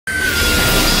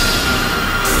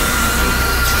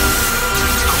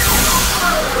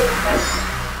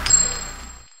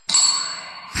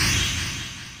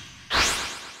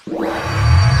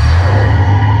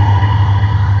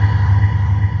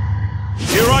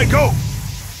I go!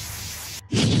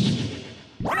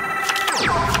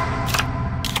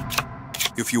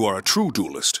 If you are a true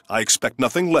duelist, I expect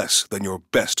nothing less than your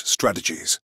best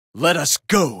strategies. Let us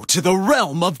go to the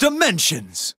realm of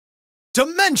dimensions!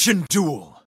 Dimension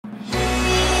Duel!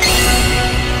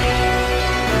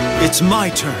 It's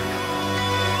my turn.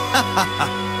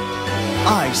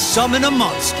 I summon a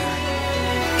monster.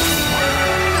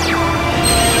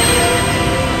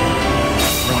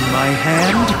 From my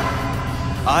hand,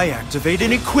 I activate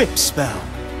an equip spell.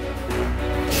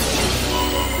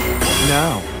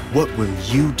 Now, what will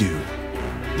you do?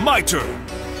 My turn!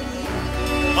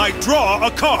 I draw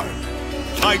a card!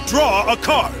 I draw a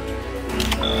card!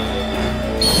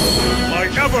 My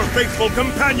ever-faithful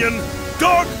companion,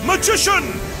 Dark Magician!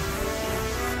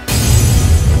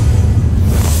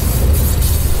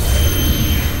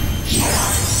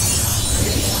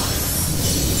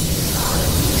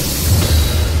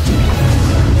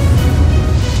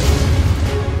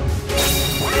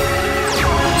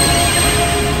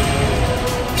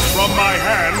 From my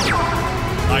hand,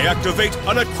 I activate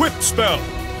an equip spell.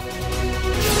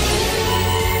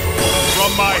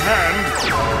 From my hand,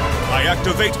 I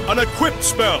activate an equip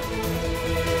spell.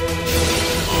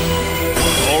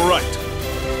 All right.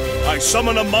 I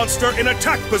summon a monster in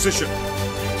attack position.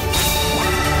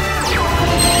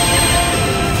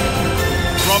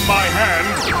 From my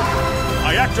hand,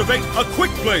 I activate a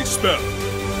quick play spell.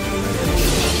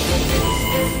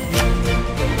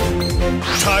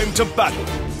 Time to battle.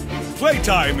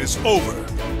 Playtime is over.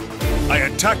 I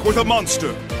attack with a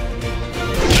monster.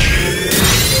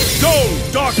 Go,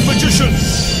 Dark Magician!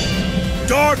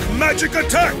 Dark Magic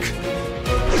Attack!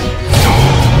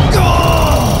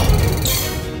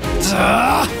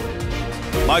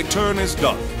 My turn is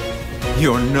done.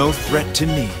 You're no threat to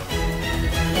me.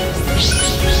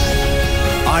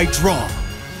 I draw.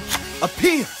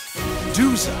 Appear!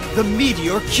 Duza, the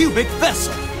Meteor Cubic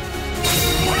Vessel.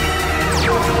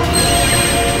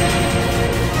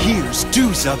 Here's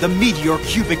Duza, the Meteor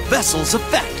Cubic Vessel's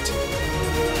effect.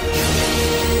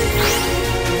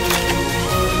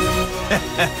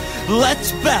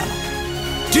 Let's battle!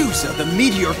 Duza, the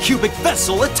Meteor Cubic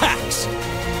Vessel attacks!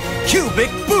 Cubic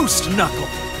Boost Knuckle!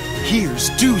 Here's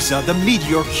Duza, the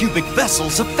Meteor Cubic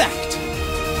Vessel's effect.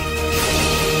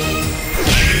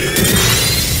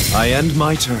 I end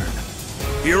my turn.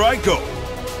 Here I go.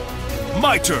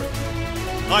 My turn.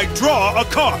 I draw a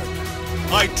card.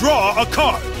 I draw a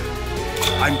card.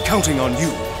 I'm counting on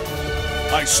you.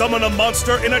 I summon a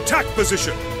monster in attack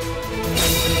position.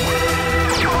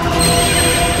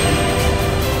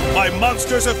 My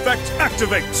monster's effect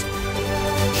activates.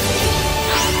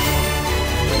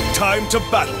 Time to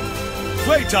battle.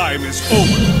 Playtime is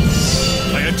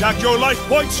over. I attack your life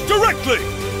points directly.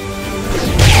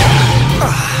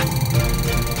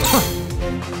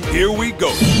 Here we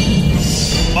go.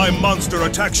 My monster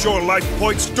attacks your life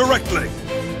points directly.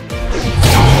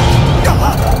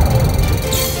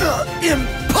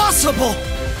 Impossible!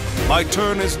 My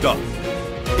turn is done.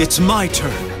 It's my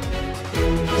turn.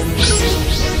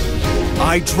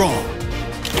 I draw.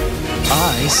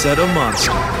 I set a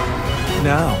monster.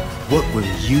 Now, what will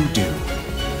you do?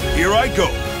 Here I go.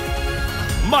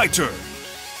 My turn.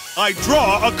 I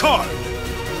draw a card.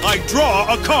 I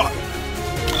draw a card.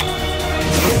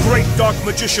 The great Dark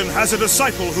Magician has a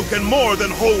disciple who can more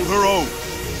than hold her own.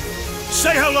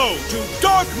 Say hello to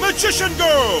Dark Magician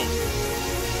Girl!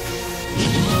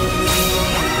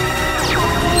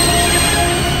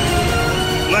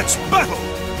 Let's battle!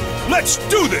 Let's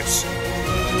do this!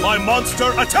 My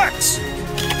monster attacks!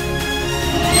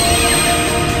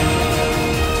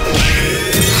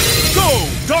 Go,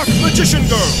 Dark Magician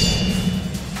Girl!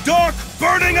 Dark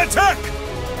Burning Attack!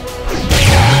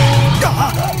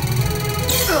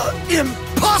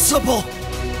 Impossible!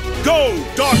 Go,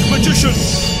 Dark Magician!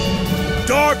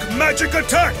 Dark Magic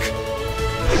Attack!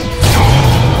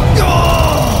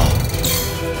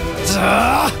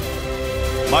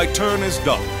 My turn is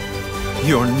done.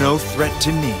 You're no threat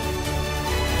to me.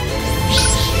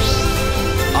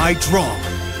 I draw.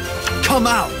 Come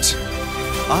out!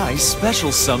 I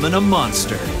special summon a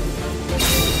monster.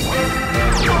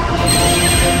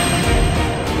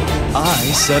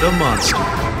 I set a monster.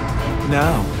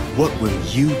 Now, what will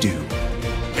you do?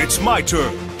 It's my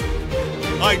turn.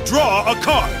 I draw a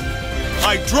card.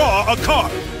 I draw a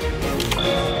card.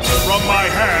 From my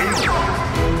hand,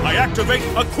 I activate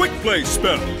a quick play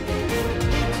spell.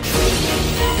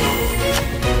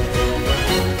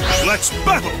 Let's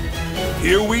battle.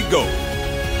 Here we go.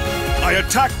 I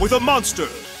attack with a monster.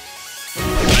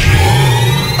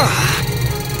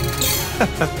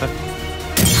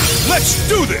 Let's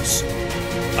do this.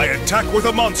 I attack with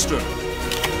a monster.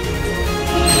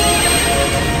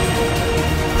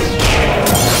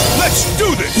 Let's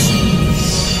do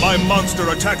this! My monster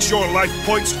attacks your life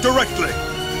points directly.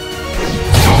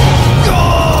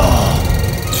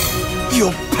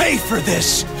 You'll pay for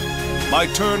this! My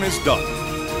turn is done.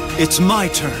 It's my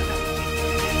turn.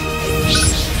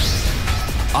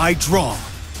 I draw.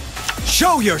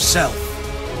 Show yourself!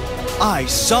 I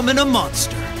summon a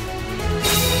monster.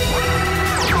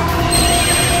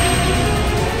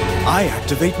 I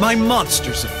activate my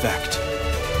monster's effect.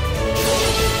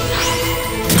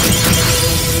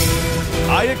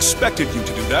 I expected you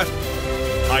to do that.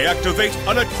 I activate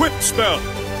an equipped spell.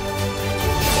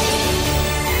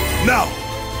 Now,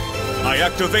 I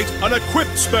activate an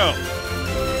equipped spell.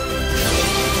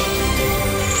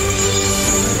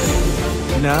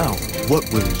 Now,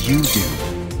 what will you do?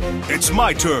 It's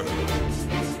my turn.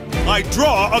 I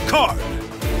draw a card.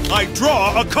 I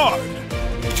draw a card.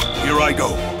 Here I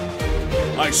go.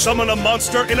 I summon a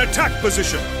monster in attack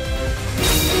position.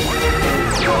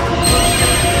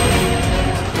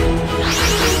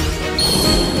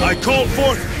 I call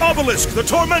forth Obelisk the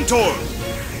Tormentor.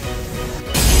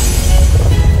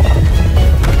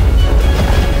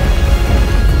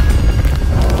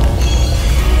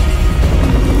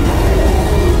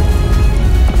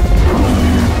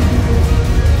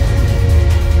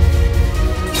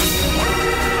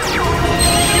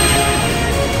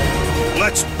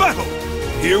 Let's battle!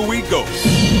 Here we go.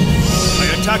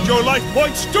 I attack your life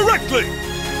points directly!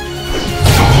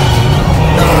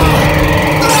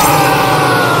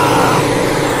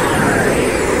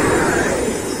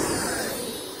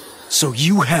 So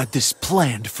you had this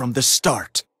planned from the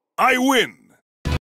start. I win!